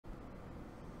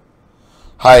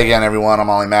Hi again, everyone. I'm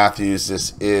Ollie Matthews.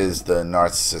 This is the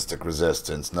Narcissistic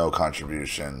Resistance. No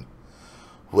contribution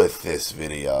with this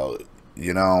video.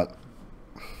 You know,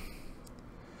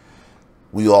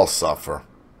 we all suffer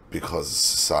because of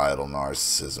societal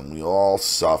narcissism. We all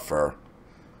suffer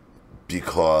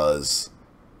because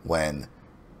when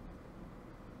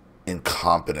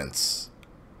incompetent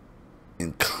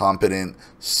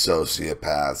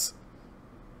sociopaths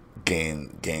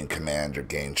gain command or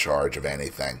gain charge of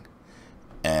anything.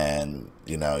 And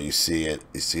you know, you see it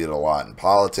a lot in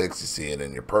politics, you see it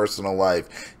in your personal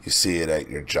life, you see it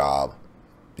at your job.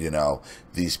 You know,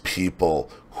 these people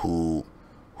who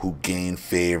gain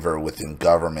favor within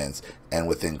governments and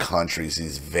within countries,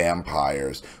 these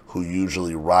vampires who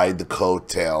usually ride the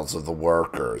coattails of the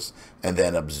workers and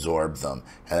then absorb them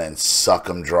and then suck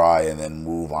them dry and then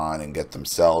move on and get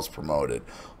themselves promoted.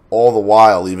 All the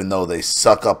while, even though they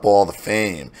suck up all the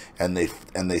fame and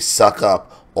they suck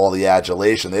up all the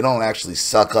adulation, they don't actually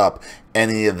suck up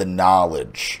any of the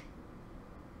knowledge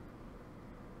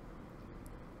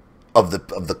of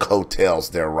the coattails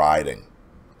they're riding.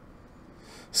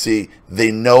 See,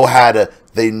 they know how to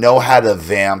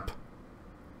vamp.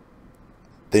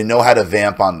 They know how to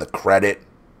vamp on the credit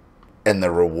and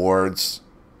the rewards,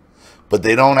 but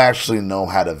they don't actually know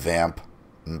how to vamp.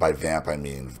 And by vamp, I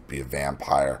mean be a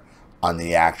vampire on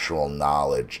the actual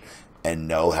knowledge and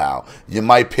know-how. You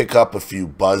might pick up a few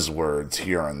buzzwords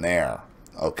here and there,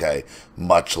 okay?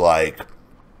 Much like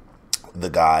the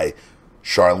guy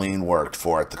Charlene worked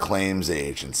for at the claims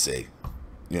agency.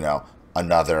 You know,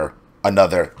 another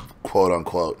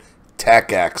quote-unquote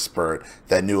tech expert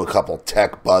that knew a couple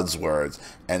tech buzzwords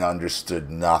and understood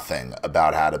nothing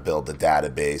about how to build a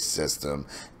database system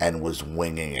and was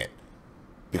winging it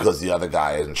because the other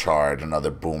guy in charge,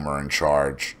 another boomer in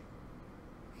charge,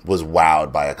 was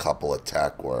wowed by a couple of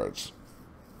tech words.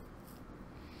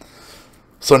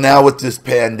 So now with this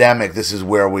pandemic, this is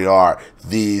where we are.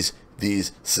 These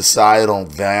societal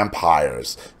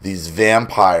vampires, these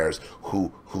vampires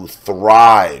who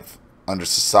thrive under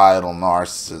societal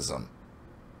narcissism,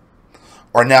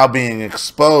 are now being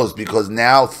exposed because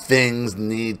now things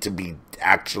need to be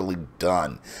actually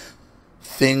done.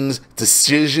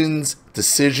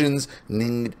 Decisions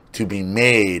need to be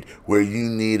made where you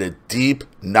need a deep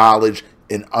knowledge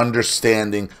and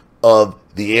understanding of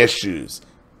the issues.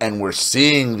 And we're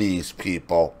seeing these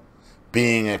people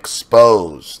being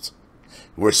exposed.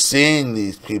 We're seeing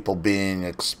these people being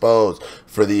exposed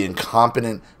for the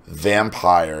incompetent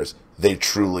vampires they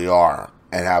truly are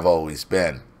and have always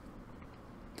been.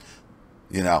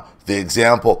 You know, the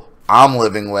example I'm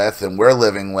living with and we're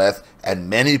living with and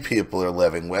many people are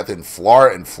living with in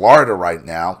Florida right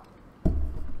now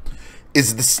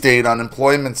is the state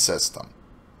unemployment system.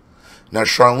 Now,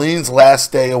 Charlene's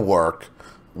last day of work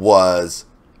was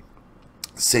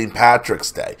St.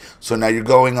 Patrick's Day. So now you're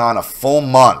going on a full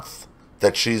month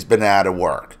that she's been out of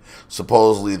work.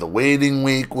 Supposedly the waiting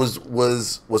week was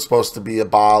supposed to be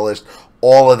abolished.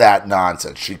 All of that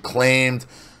nonsense. She claimed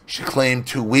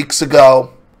 2 weeks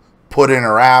ago, put in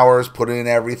her hours, put in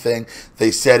everything.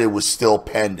 They said it was still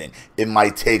pending. It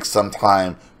might take some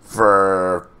time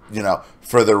for, you know,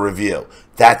 for the review.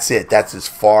 That's it. That's as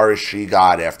far as she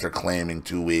got after claiming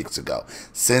 2 weeks ago.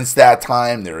 Since that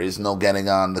time, there is no getting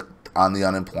on the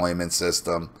unemployment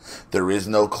system. There is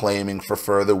no claiming for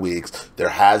further weeks. There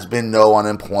has been no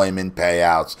unemployment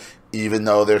payouts, even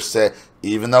though they're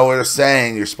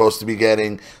saying you're supposed to be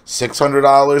getting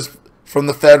 $600 from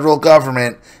the federal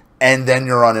government and then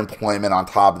your unemployment on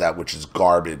top of that, which is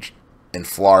garbage in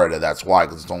Florida. That's why,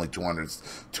 because it's only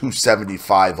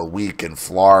 $275 a week in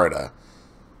Florida.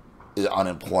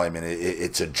 Unemployment,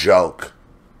 it's a joke.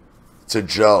 It's a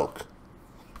joke.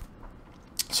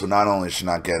 So not only is she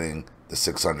not getting the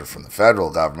 $600 from the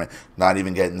federal government, not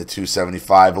even getting the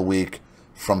 $275 a week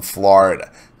from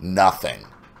Florida. Nothing.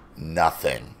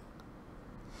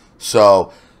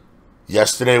 So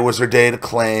yesterday was her day to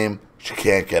claim. She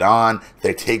can't get on.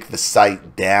 They take the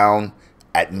site down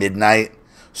at midnight.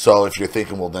 So if you're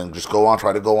thinking, well, then just go on,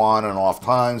 try to go on and off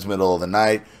times, middle of the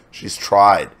night. She's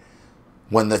tried.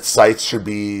 When the sites should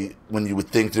be, when you would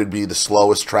think there'd be the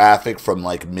slowest traffic from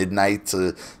like midnight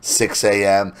to 6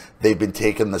 a.m., they've been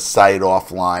taking the site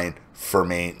offline for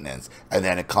maintenance. And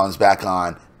then it comes back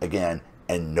on again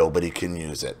and nobody can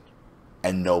use it.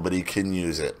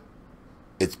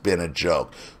 It's been a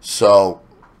joke. So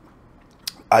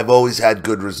I've always had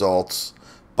good results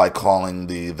by calling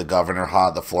the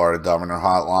Florida governor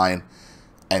hotline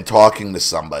and talking to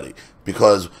somebody,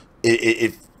 because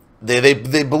they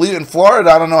believe in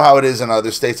Florida. I don't know how it is in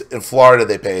other states. In Florida,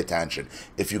 they pay attention.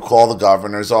 If you call the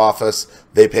governor's office,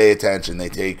 they pay attention. They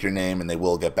take your name and they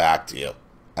will get back to you.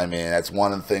 I mean, that's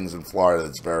one of the things in Florida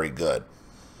that's very good.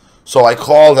 So I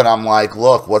called and I'm like,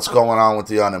 look, what's going on with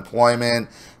the unemployment?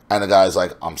 And the guy's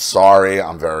like, I'm sorry.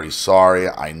 I'm very sorry.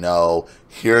 I know.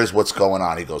 Here's what's going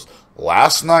on. He goes,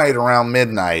 last night around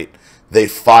midnight, they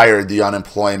fired the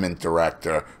unemployment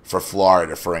director for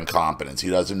Florida for incompetence. He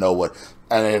doesn't know what,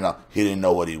 and he didn't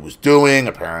know what he was doing.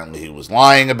 Apparently he was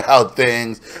lying about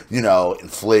things,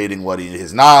 inflating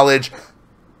his knowledge.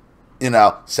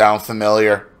 Sound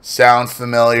familiar? Sound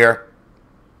familiar?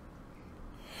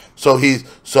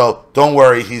 So don't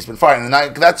worry, he's been fired. And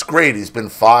that's great, he's been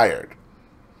fired.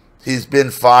 He's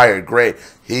been fired, great.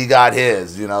 He got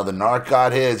his, the narc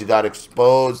got his, he got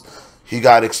exposed. He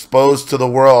got exposed to the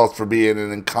world for being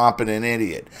an incompetent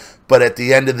idiot. But at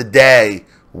the end of the day,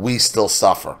 we still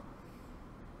suffer.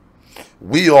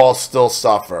 We all still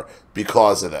suffer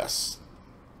because of this.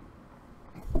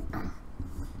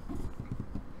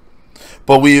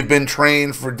 But we have been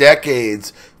trained for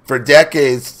decades,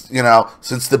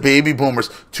 since the baby boomers,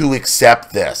 to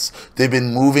accept this. They've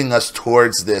been moving us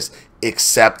towards this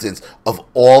acceptance of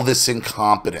all this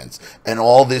incompetence and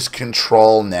all this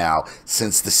control now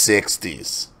since the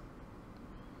 60s.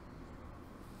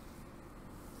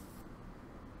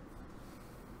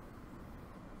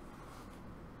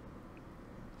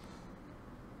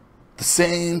 The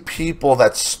same people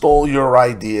that stole your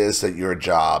ideas at your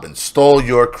job and stole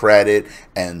your credit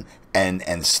and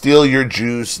steal your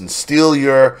juice and steal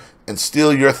your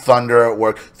thunder at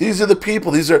work. These are the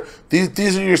people. These are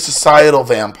your societal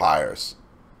vampires.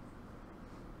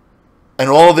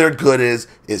 And all they're good is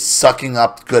sucking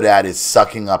up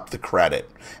the credit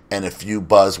and a few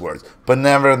buzzwords, but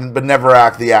never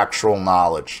act the actual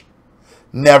knowledge.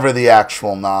 Never the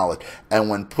actual knowledge. And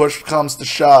when push comes to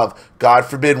shove, God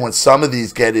forbid, when some of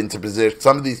these get into position,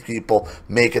 some of these people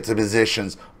make it to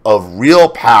positions of real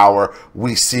power,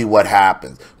 we see what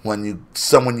happens. When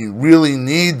you really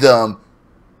need them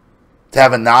to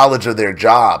have a knowledge of their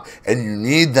job and you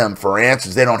need them for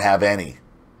answers, they don't have any,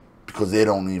 because they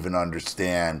don't even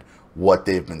understand what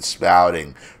they've been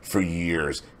spouting for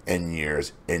years and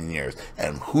years and years.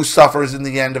 And who suffers in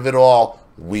the end of it all?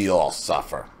 We all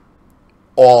suffer.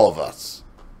 All of us.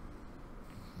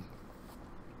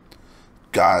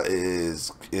 God, it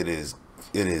is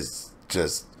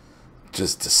just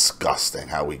disgusting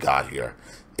how we got here.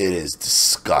 It is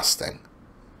disgusting.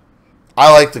 I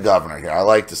like the governor here. I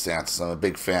like DeSantis. I'm a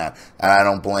big fan, and I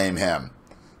don't blame him.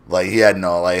 He had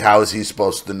how is he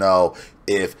supposed to know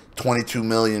if 22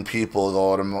 million people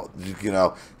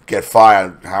go get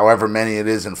fired, however many it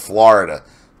is in Florida?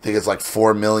 I think it's like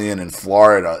 4 million in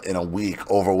Florida in a week,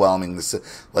 overwhelming the.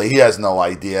 He has no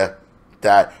idea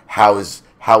that how his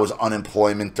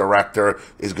unemployment director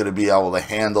is going to be able to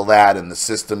handle that and the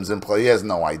systems in play. He has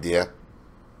no idea.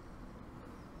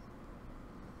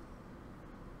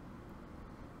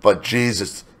 But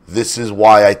Jesus, this is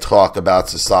why I talk about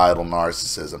societal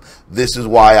narcissism. This is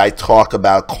why I talk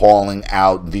about calling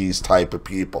out these type of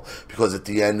people, because at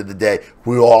the end of the day,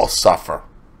 we all suffer.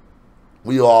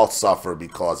 We all suffer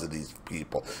because of these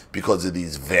people, because of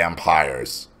these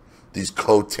vampires, these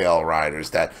coattail riders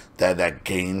that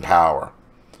gain power,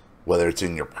 whether it's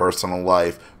in your personal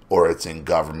life or it's in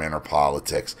government or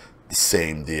politics. The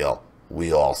same deal.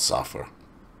 We all suffer.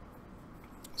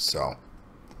 So,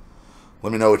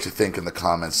 let me know what you think in the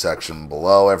comments section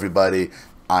below, everybody.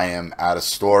 I am out of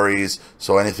stories,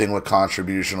 so anything with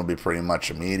contribution will be pretty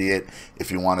much immediate. If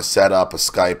you want to set up a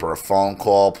Skype or a phone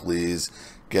call, please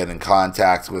get in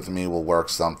contact with me. We'll work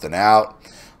something out.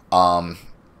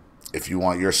 If you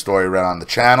want your story read on the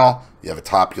channel, you have a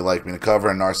topic you'd like me to cover,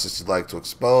 a narcissist you'd like to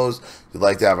expose, you'd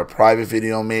like to have a private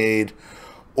video made,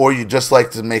 or you'd just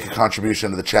like to make a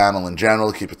contribution to the channel in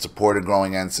general, keep it supported,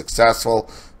 growing, and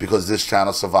successful, because this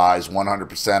channel survives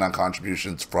 100% on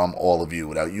contributions from all of you.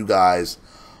 Without you guys,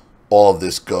 all of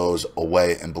this goes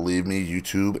away. And believe me,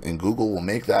 YouTube and Google will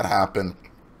make that happen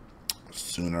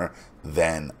sooner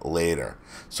than later.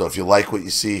 So if you like what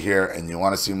you see here and you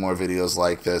want to see more videos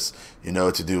like this, you know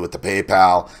what to do with the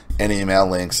PayPal and email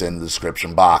links in the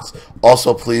description box.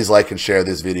 Also, please like and share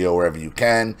this video wherever you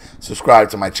can.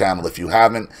 Subscribe to my channel if you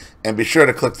haven't, and be sure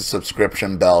to click the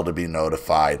subscription bell to be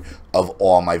notified of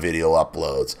all my video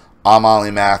uploads. I'm Ollie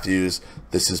Matthews.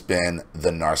 This has been The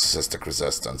Narcissistic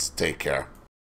Resistance. Take care.